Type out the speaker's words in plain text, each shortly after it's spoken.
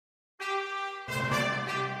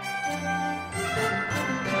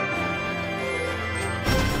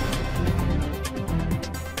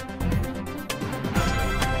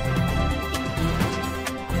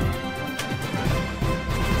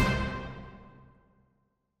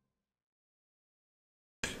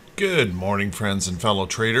Good morning, friends and fellow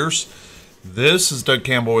traders. This is Doug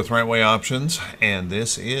Campbell with Right Way Options, and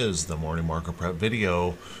this is the morning market prep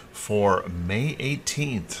video for May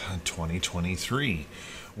 18th, 2023.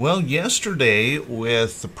 Well, yesterday,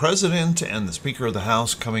 with the President and the Speaker of the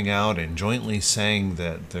House coming out and jointly saying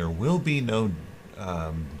that there will be no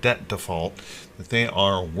debt default, that they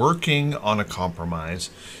are working on a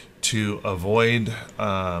compromise to avoid,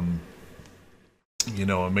 a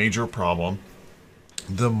major problem.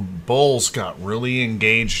 The bulls got really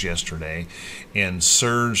engaged yesterday and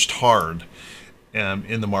surged hard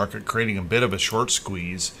in the market, creating a bit of a short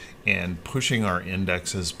squeeze and pushing our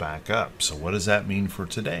indexes back up. So what does that mean for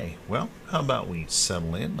today? Well, how about we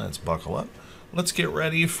settle in? Let's buckle up. Let's get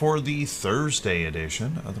ready for the Thursday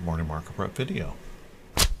edition of the Morning Market Prep video.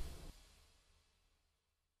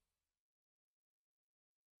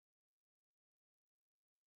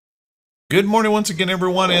 Good morning once again,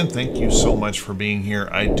 everyone, and thank you so much for being here.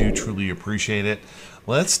 I do truly appreciate it.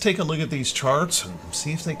 Let's take a look at these charts and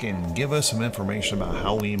see if they can give us some information about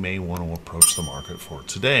how we may want to approach the market for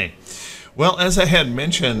today. Well, as I had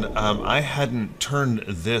mentioned, I hadn't turned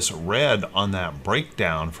this red on that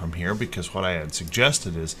breakdown from here because what I had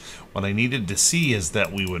suggested is what I needed to see is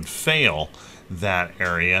that we would fail that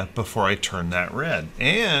area before I turn that red.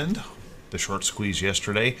 And the short squeeze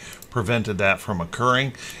yesterday prevented that from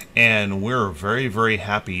occurring, and we're very, very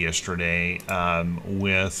happy yesterday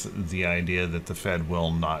with the idea that the Fed will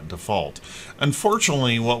not default.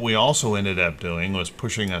 Unfortunately, what we also ended up doing was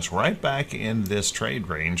pushing us right back in this trade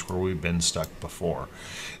range where we've been stuck before.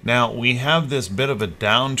 Now, we have this bit of a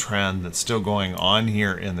downtrend that's still going on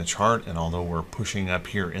here in the chart, and although we're pushing up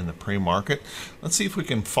here in the pre-market, let's see if we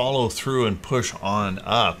can follow through and push on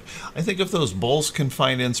up. I think if those bulls can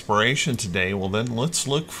find inspiration today, well then let's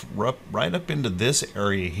look right up into this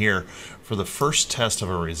area here for the first test of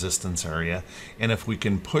a resistance area, and if we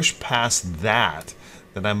can push past that,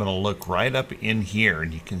 then I'm going to look right up in here,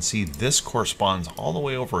 and you can see this corresponds all the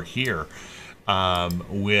way over here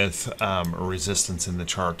with a resistance in the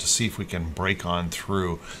chart to see if we can break on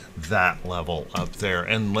through that level up there.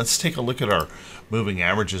 And let's take a look at our moving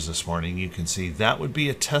averages this morning. You can see that would be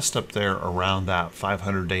a test up there around that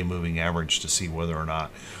 500-day moving average to see whether or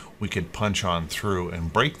not we could punch on through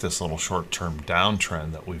and break this little short-term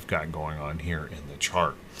downtrend that we've got going on here in the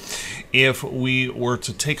chart. If we were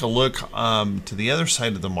to take a look to the other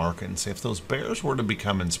side of the market and say if those bears were to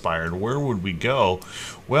become inspired, where would we go?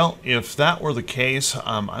 Well, if that were the case,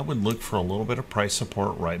 I would look for a little bit of price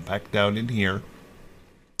support right back down in here,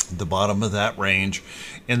 the bottom of that range.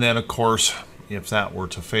 And then, of course, if that were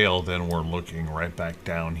to fail, then we're looking right back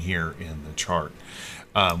down here in the chart.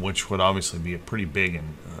 Which would obviously be a pretty big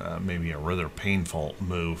and maybe a rather painful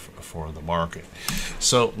move for the market.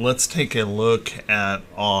 So let's take a look at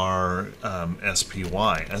our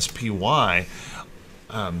SPY. SPY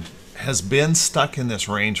has been stuck in this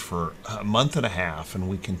range for a month and a half, and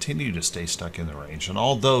we continue to stay stuck in the range. And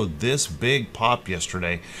although this big pop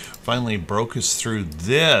yesterday finally broke us through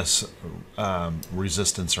this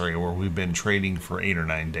resistance area where we've been trading for 8 or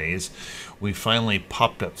 9 days, we finally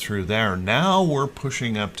popped up through there. Now we're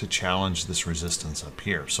pushing up to challenge this resistance up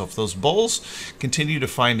here. So if those bulls continue to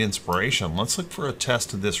find inspiration, let's look for a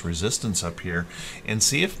test of this resistance up here and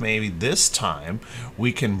see if maybe this time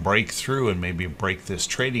we can break through and maybe break this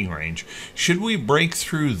trading range. Should we break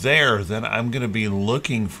through there, then I'm going to be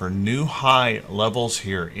looking for new high levels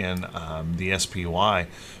here in the SPY,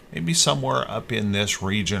 maybe somewhere up in this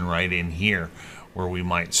region right in here where we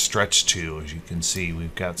might stretch to. As you can see,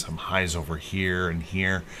 we've got some highs over here and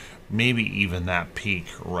here, maybe even that peak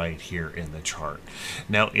right here in the chart.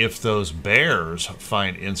 Now, if those bears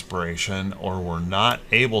find inspiration or we're not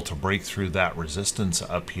able to break through that resistance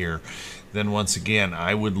up here, then once again,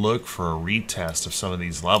 I would look for a retest of some of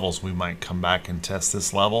these levels. We might come back and test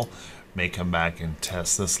this level, may come back and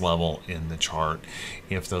test this level in the chart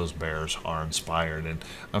if those bears are inspired. And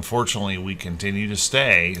unfortunately, we continue to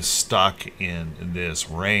stay stuck in this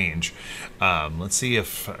range. Let's see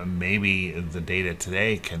if maybe the data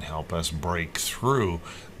today can help us break through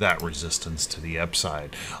that resistance to the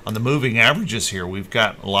upside. On the moving averages here, we've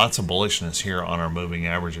got lots of bullishness here on our moving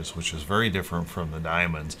averages, which is very different from the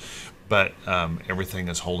diamonds. But everything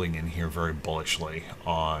is holding in here very bullishly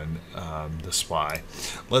on the SPY.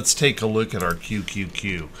 Let's take a look at our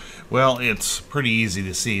QQQ. Well, it's pretty easy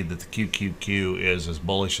to see that the QQQ is as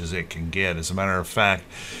bullish as it can get. As a matter of fact,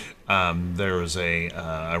 there was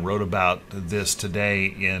I wrote about this today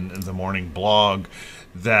in the morning blog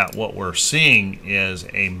that what we're seeing is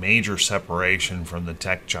a major separation from the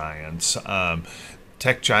tech giants.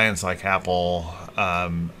 Tech giants like Apple,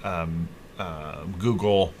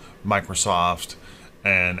 Google, Microsoft,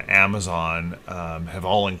 and Amazon have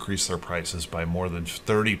all increased their prices by more than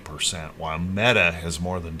 30%, while Meta has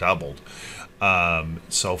more than doubled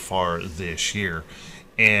so far this year.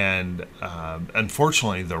 And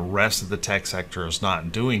unfortunately, the rest of the tech sector is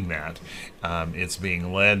not doing that. It's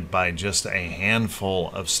being led by just a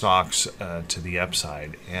handful of stocks to the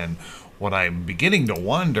upside. And what I'm beginning to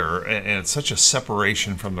wonder, and it's such a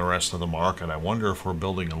separation from the rest of the market, I wonder if we're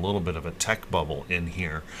building a little bit of a tech bubble in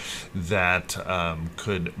here that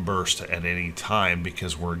could burst at any time,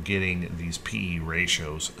 because we're getting these PE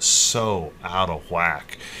ratios so out of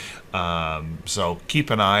whack. So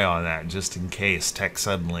keep an eye on that just in case tech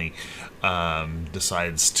suddenly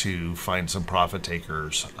decides to find some profit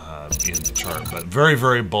takers in the chart. But very,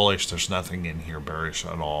 very bullish. There's nothing in here bearish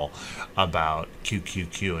at all about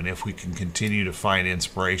QQQ. And if we can continue to find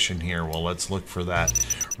inspiration here, well, let's look for that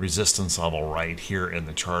resistance level right here in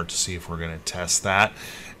the chart to see if we're going to test that.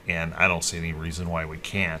 And I don't see any reason why we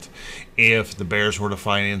can't. If the bears were to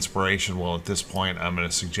find inspiration, well, at this point, I'm going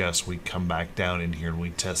to suggest we come back down in here and we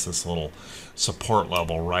test this little support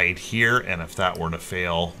level right here. And if that were to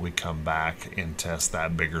fail, we come back and test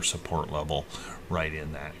that bigger support level right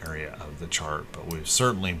in that area of the chart. But we've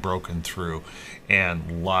certainly broken through,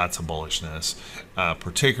 and lots of bullishness,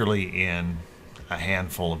 particularly in a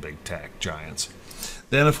handful of big tech giants.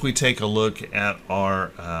 Then if we take a look at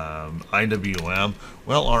our IWM,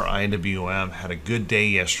 well, our IWM had a good day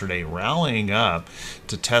yesterday, rallying up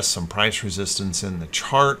to test some price resistance in the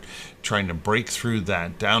chart, trying to break through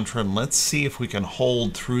that downtrend. Let's see if we can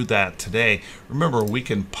hold through that today. Remember, we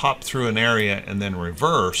can pop through an area and then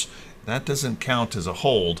reverse. That doesn't count as a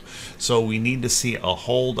hold, so we need to see a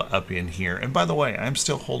hold up in here. And by the way, I'm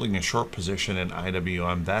still holding a short position in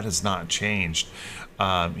IWM. That has not changed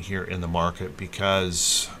here in the market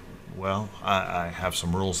because, well, I have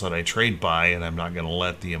some rules that I trade by, and I'm not going to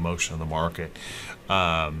let the emotion of the market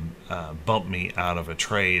bump me out of a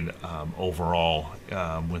trade overall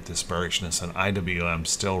with this bearishness. And IWM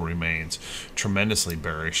still remains tremendously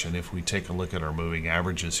bearish. And if we take a look at our moving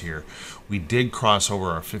averages here, we did cross over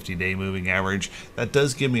our 50-day moving average. That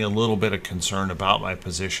does give me a little bit of concern about my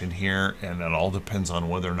position here, and it all depends on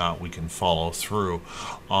whether or not we can follow through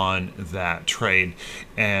on that trade.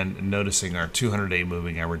 And noticing our 200-day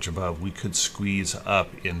moving average above, we could squeeze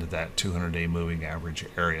up into that 200-day moving average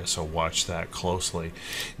area, so watch that closely.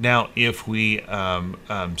 Now, if we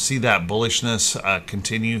see that bullishness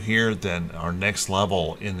continue here, then our next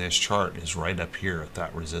level in this chart is right up here at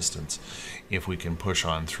that resistance, if we can push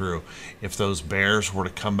on through. If those bears were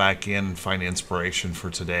to come back in and find inspiration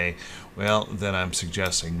for today, well, then I'm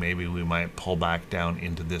suggesting maybe we might pull back down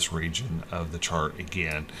into this region of the chart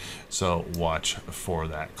again. So watch for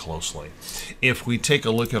that closely. If we take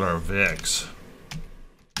a look at our VIX,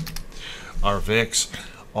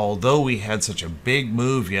 although we had such a big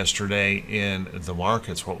move yesterday in the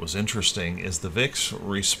markets, what was interesting is the VIX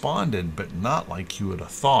responded, but not like you would have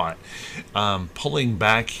thought. Pulling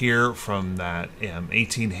back here from that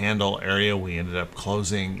 18 handle area, we ended up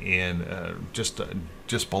closing in just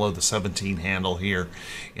below the 17 handle here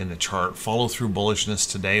in the chart. Follow through bullishness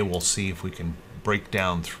today. We'll see if we can break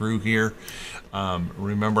down through here.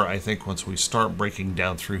 Remember, I think once we start breaking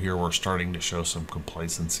down through here, we're starting to show some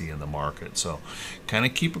complacency in the market. So kind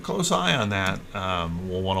of keep a close eye on that.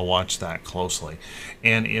 We'll want to watch that closely.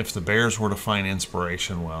 And if the bears were to find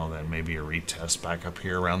inspiration, well, then maybe a retest back up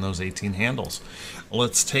here around those 18 handles.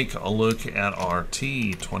 Let's take a look at our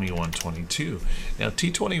T2122. Now,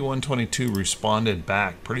 T2122 responded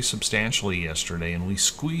back pretty substantially yesterday, and we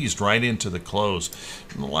squeezed right into the close.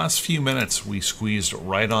 In the last few minutes, we squeezed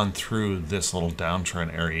right on through this little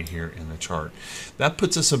downtrend area here in the chart. That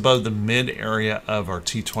puts us above the mid area of our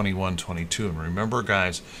T2122. And remember,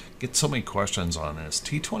 guys, get so many questions on this.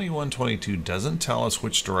 T2122 doesn't tell us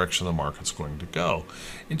which direction the market's going to go.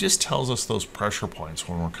 It just tells us those pressure points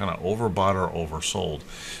when we're kind of overbought or oversold.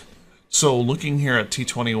 So looking here at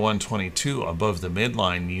T2122 above the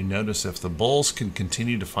midline, you notice if the bulls can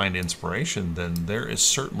continue to find inspiration, then there is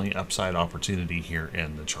certainly upside opportunity here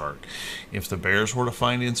in the chart. If the bears were to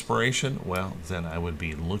find inspiration, well, then I would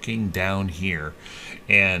be looking down here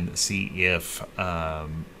and see if that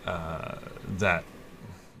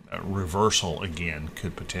reversal again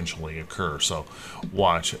could potentially occur. So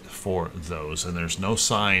watch for those. And there's no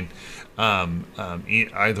sign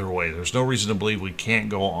either way. There's no reason to believe we can't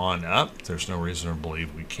go on up. There's no reason to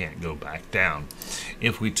believe we can't go back down.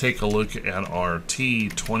 If we take a look at our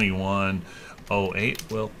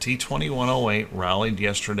T2108, well, T2108 rallied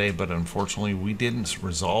yesterday, but unfortunately we didn't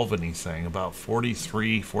resolve anything. About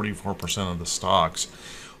 44% of the stocks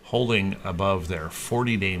holding above their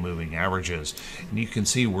 40-day moving averages. And you can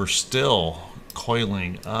see we're still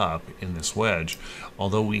coiling up in this wedge.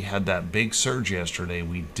 Although we had that big surge yesterday,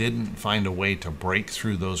 we didn't find a way to break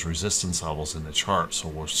through those resistance levels in the chart. So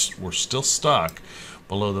we're still stuck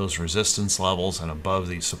below those resistance levels and above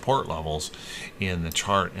these support levels in the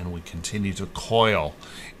chart, and we continue to coil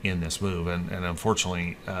in this move. And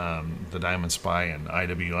unfortunately, the Diamond SPY and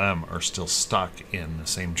IWM are still stuck in the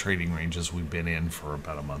same trading ranges we've been in for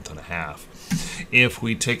about a month and a half. If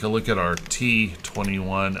we take a look at our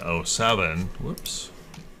T2107,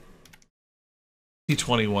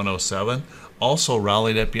 T2107 also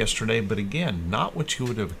rallied up yesterday, but again, not what you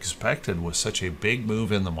would have expected with such a big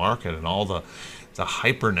move in the market and all the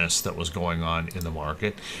hyperness that was going on in the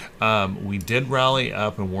market. We did rally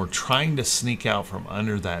up, and we're trying to sneak out from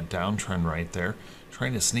under that downtrend right there,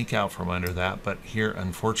 trying to sneak out from under that. But here,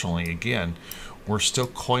 unfortunately, again, we're still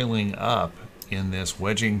coiling up in this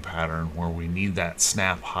wedging pattern where we need that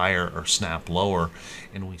snap higher or snap lower,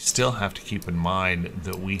 and we still have to keep in mind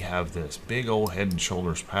that we have this big old head and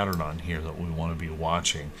shoulders pattern on here that we want to be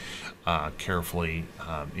watching carefully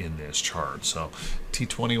in this chart. So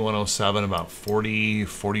T2107, about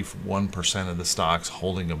 41% of the stocks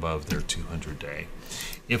holding above their 200-day.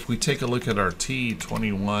 If we take a look at our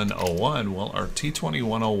T2101, well, our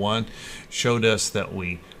T2101 showed us that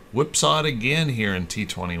we whipsawed again here in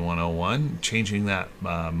T2101, changing that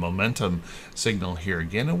momentum signal here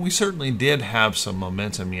again. And we certainly did have some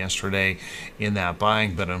momentum yesterday in that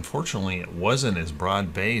buying, but unfortunately it wasn't as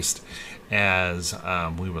broad-based as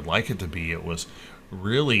we would like it to be. It was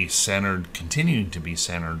really centered, continuing to be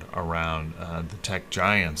centered around the tech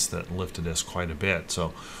giants that lifted us quite a bit.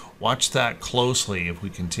 So watch that closely. If we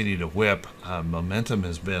continue to whip, momentum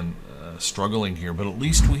has been struggling here, but at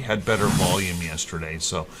least we had better volume yesterday,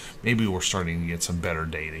 so maybe we're starting to get some better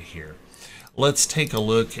data here. Let's take a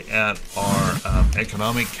look at our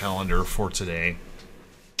economic calendar for today.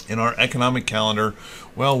 In our economic calendar,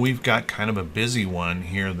 well, we've got kind of a busy one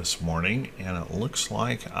here this morning, and it looks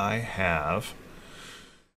like I have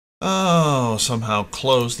somehow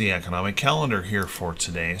closed the economic calendar here for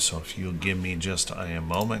today. So if you'll give me just a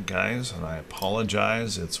moment, guys, and I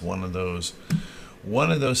apologize, it's one of those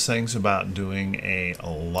things about doing a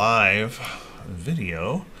live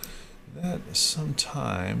video that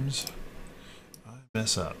sometimes I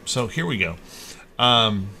mess up. So here we go.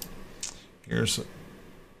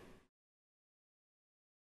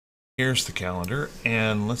 Here's the calendar,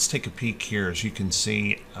 and let's take a peek here. As you can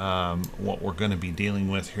see, what we're going to be dealing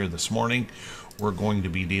with here this morning, we're going to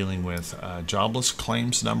be dealing with jobless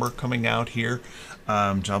claims number coming out here.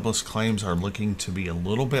 Jobless claims are looking to be a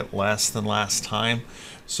little bit less than last time,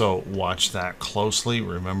 so watch that closely.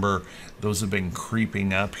 Remember, those have been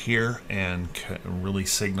creeping up here and really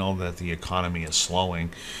signal that the economy is slowing.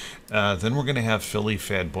 Then we're going to have Philly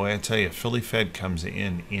Fed. Boy, I tell you, if Philly Fed comes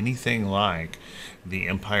in anything like the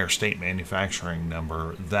Empire State Manufacturing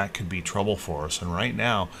number, that could be trouble for us. And right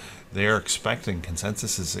now, they're expecting,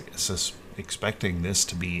 consensus is expecting this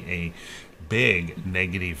to be a big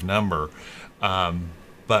negative number.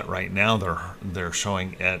 But right now they're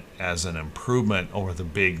showing it as an improvement over the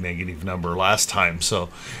big negative number last time. So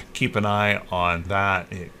keep an eye on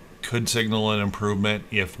that. It could signal an improvement.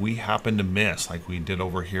 If we happen to miss, like we did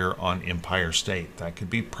over here on Empire State, that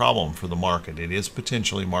could be a problem for the market. It is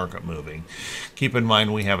potentially market moving. Keep in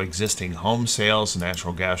mind we have existing home sales,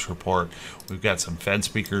 natural gas report. We've got some Fed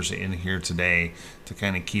speakers in here today to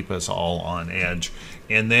kind of keep us all on edge.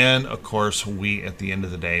 And then, of course, at the end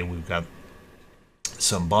of the day, we've got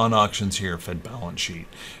some bond auctions here, Fed balance sheet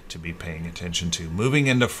to be paying attention to. Moving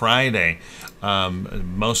into Friday,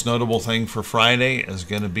 most notable thing for Friday is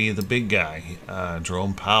going to be the big guy.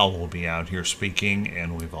 Jerome Powell will be out here speaking,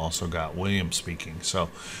 and we've also got Williams speaking. So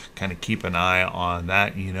kind of keep an eye on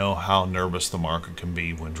that. You know how nervous the market can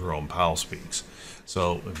be when Jerome Powell speaks.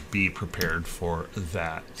 So be prepared for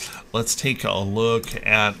that. Let's take a look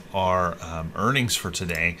at our earnings for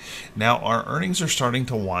today. Now, our earnings are starting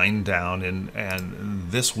to wind down, and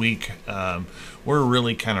this week we're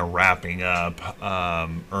really kind of wrapping up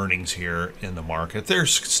earnings here in the market.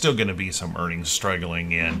 There's still going to be some earnings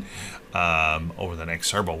struggling in over the next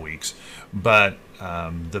several weeks, but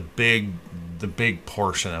the big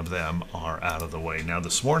portion of them are out of the way. Now,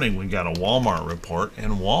 this morning we got a Walmart report,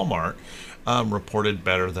 and Walmart reported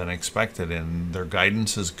better than expected, and their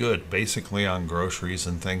guidance is good, basically on groceries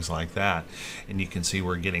and things like that. And you can see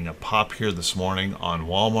we're getting a pop here this morning on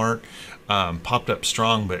Walmart. Popped up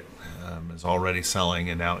strong, but is already selling,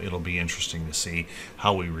 and now it'll be interesting to see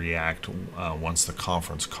how we react once the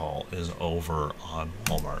conference call is over on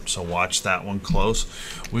Walmart. So watch that one close.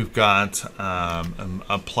 We've got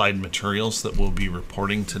Applied Materials that we'll be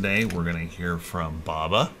reporting today. We're going to hear from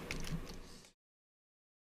Baba.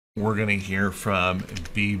 We're going to hear from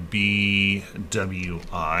BBWI,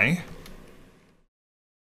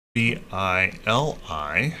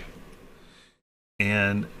 BILI,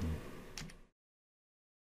 and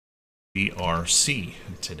BRC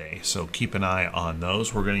today. So keep an eye on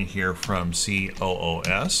those. We're going to hear from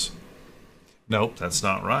COOS. Nope, that's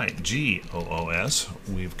not right. GOOS.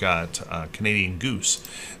 We've got Canadian Goose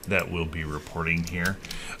that will be reporting here.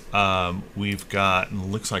 We've got,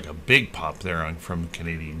 looks like a big pop there from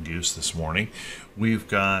Canadian Goose this morning. We've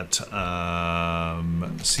got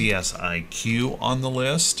CSIQ on the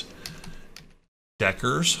list,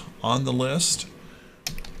 Deckers on the list,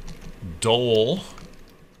 Dole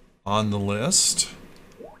on the list,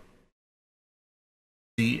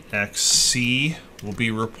 DXC will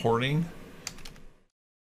be reporting,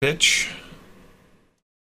 Pitch,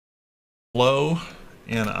 Flow,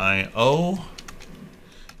 NIO,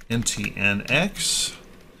 NTNX,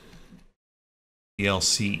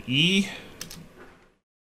 PLCE,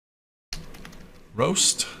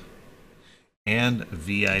 Roast, and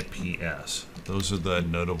VIPS. Those are the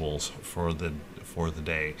notables for the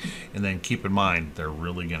day. And then keep in mind, they're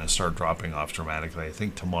really going to start dropping off dramatically. I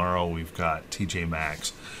think tomorrow we've got TJ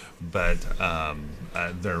Maxx, but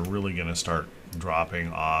they're really going to start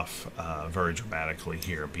dropping off very dramatically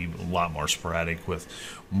here. Be a lot more sporadic with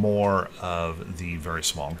more of the very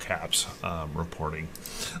small caps reporting.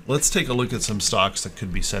 Let's take a look at some stocks that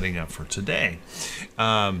could be setting up for today.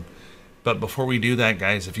 But before we do that,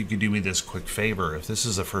 guys, if you could do me this quick favor, if this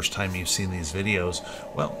is the first time you've seen these videos,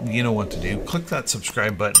 well, you know what to do. Click that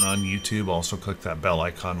subscribe button on YouTube. Also click that bell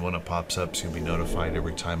icon when it pops up so you'll be notified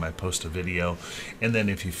every time I post a video. And then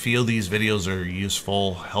if you feel these videos are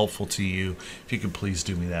useful, helpful to you, if you could please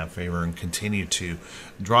do me that favor and continue to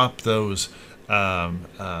drop those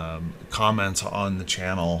comments on the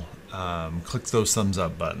channel. Click those thumbs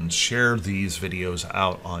up buttons, share these videos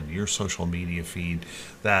out on your social media feed.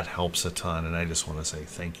 That helps a ton, and I just want to say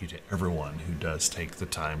thank you to everyone who does take the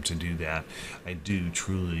time to do that. I do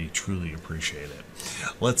truly appreciate it.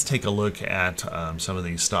 Let's take a look at some of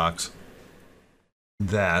these stocks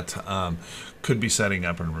that could be setting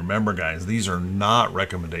up. And remember, guys, these are not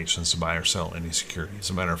recommendations to buy or sell any security.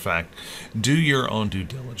 As a matter of fact, do your own due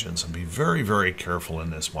diligence and be very careful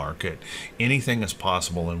in this market. Anything is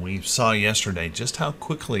possible, and we saw yesterday just how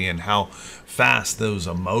quickly and how fast those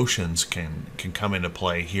emotions can come into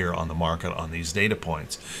play here on the market on these data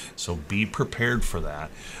points. So be prepared for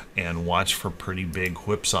that and watch for pretty big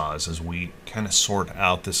whipsaws as we kind of sort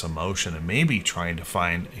out this emotion and maybe trying to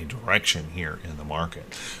find a direction here in the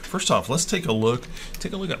market. First off, let's take a look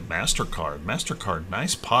at MasterCard. MasterCard,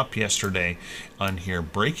 nice pop yesterday on here,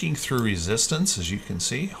 breaking through resistance, as you can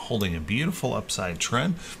see, holding a beautiful upside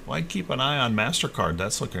trend. Well, I'd keep an eye on MasterCard.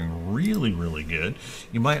 That's looking really good.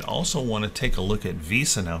 You might also want to take a look at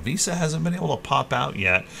Visa. Now, Visa hasn't been able to pop out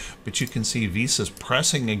yet, but you can see Visa's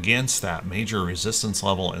pressing against that major resistance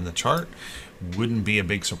level in the chart. Wouldn't be a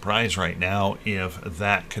big surprise right now if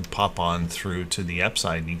that could pop on through to the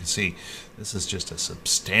upside. And you can see this is just a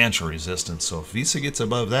substantial resistance. So if Visa gets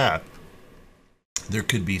above that, there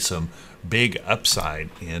could be some big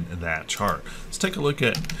upside in that chart. Let's take a look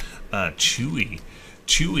at Chewy.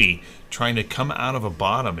 Chewy trying to come out of a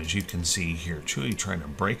bottom, as you can see here. Chewy trying to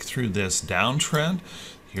break through this downtrend.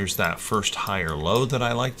 Here's that first higher low that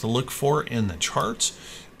I like to look for in the charts.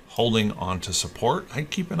 Holding on to support. I'd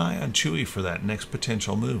keep an eye on Chewy for that next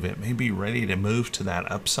potential move. It may be ready to move to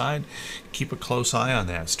that upside. Keep a close eye on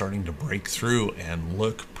that, starting to break through and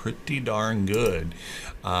look pretty darn good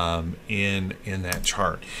in that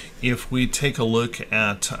chart. If we take a look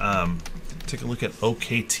at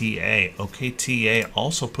OKTA. OKTA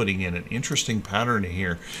also putting in an interesting pattern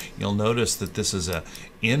here. You'll notice that this is a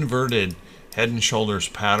inverted head and shoulders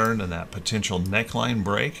pattern and that potential neckline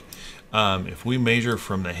break. If we measure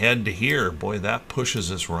from the head to here, boy, that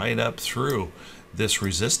pushes us right up through this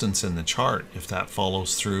resistance in the chart if that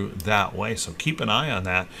follows through that way. So keep an eye on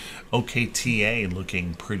that. OKTA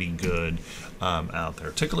looking pretty good out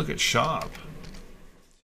there. Take a look at Shop.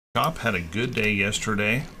 Shop had a good day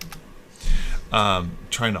yesterday.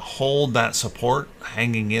 Trying to hold that support,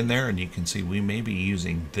 hanging in there, and you can see we may be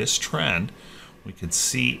using this trend. We could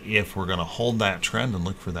see if we're going to hold that trend and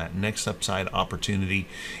look for that next upside opportunity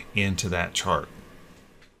into that chart.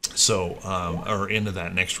 So, or into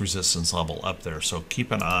that next resistance level up there. So keep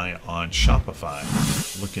an eye on Shopify.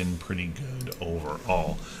 Looking pretty good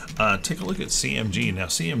overall. Take a look at CMG. Now,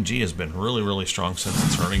 CMG has been really strong since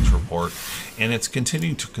its earnings report, and it's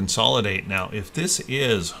continuing to consolidate. Now, if this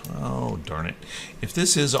is, oh, darn it, if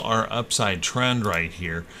this is our upside trend right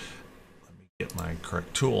here, Get my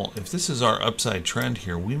correct tool. If this is our upside trend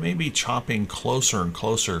here, we may be chopping closer and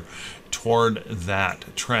closer toward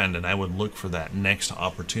that trend, and I would look for that next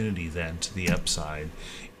opportunity then to the upside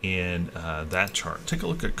in that chart. Take a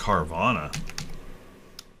look at Carvana.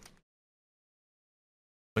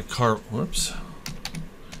 Whoops.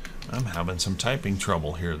 I'm having some typing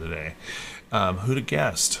trouble here today. Who'd have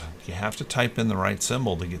guessed? You have to type in the right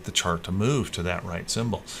symbol to get the chart to move to that right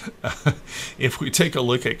symbol. If we take a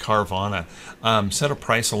look at Carvana, set a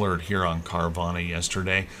price alert here on Carvana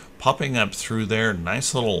yesterday, popping up through there,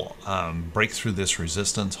 nice little break through this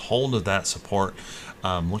resistance, hold of that support,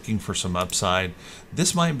 looking for some upside.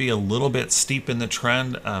 This might be a little bit steep in the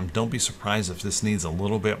trend. Don't be surprised if this needs a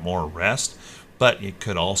little bit more rest, but it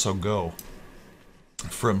could also go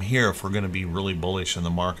from here if we're going to be really bullish in the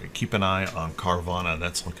market. Keep an eye on Carvana.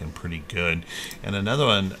 That's looking pretty good. And another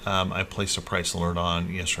one I placed a price alert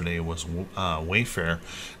on yesterday was Wayfair.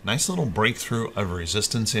 Nice little breakthrough of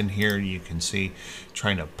resistance in here. You can see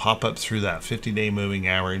trying to pop up through that 50-day moving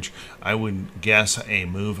average. I would guess a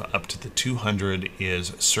move up to the 200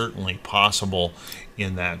 is certainly possible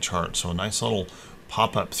in that chart. So a nice little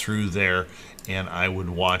pop up through there, and I would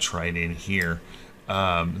watch right in here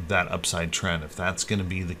that upside trend. If that's going to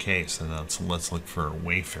be the case, then let's look for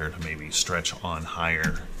Wayfair to maybe stretch on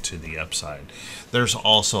higher to the upside. There's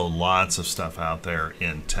also lots of stuff out there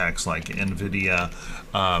in techs like NVIDIA,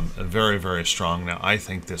 very, very strong. Now, I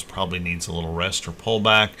think this probably needs a little rest or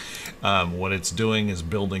pullback. What it's doing is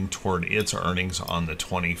building toward its earnings on the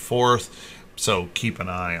 24th. So keep an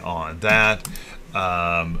eye on that.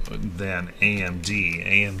 Then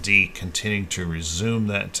AMD continuing to resume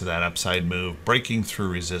that to that upside move, breaking through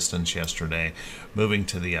resistance yesterday, moving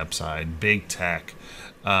to the upside. Big tech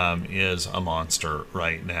is a monster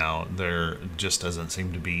right now. There just doesn't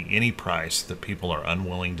seem to be any price that people are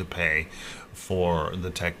unwilling to pay for the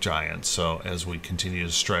tech giants. So as we continue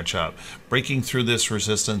to stretch up, breaking through this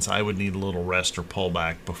resistance, I would need a little rest or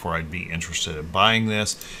pullback before I'd be interested in buying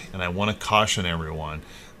this. And I want to caution everyone,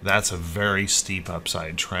 that's a very steep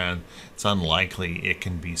upside trend. It's unlikely it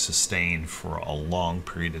can be sustained for a long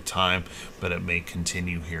period of time, but it may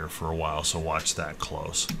continue here for a while, so watch that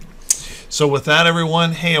close. So with that,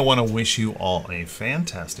 everyone, hey, I want to wish you all a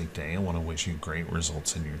fantastic day. I want to wish you great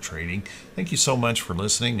results in your trading. Thank you so much for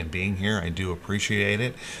listening and being here. I do appreciate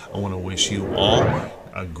it. I want to wish you all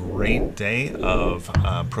a great day of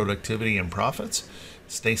productivity and profits.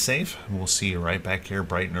 Stay safe, and we'll see you right back here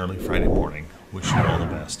bright and early Friday morning. Wish you all the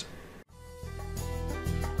best.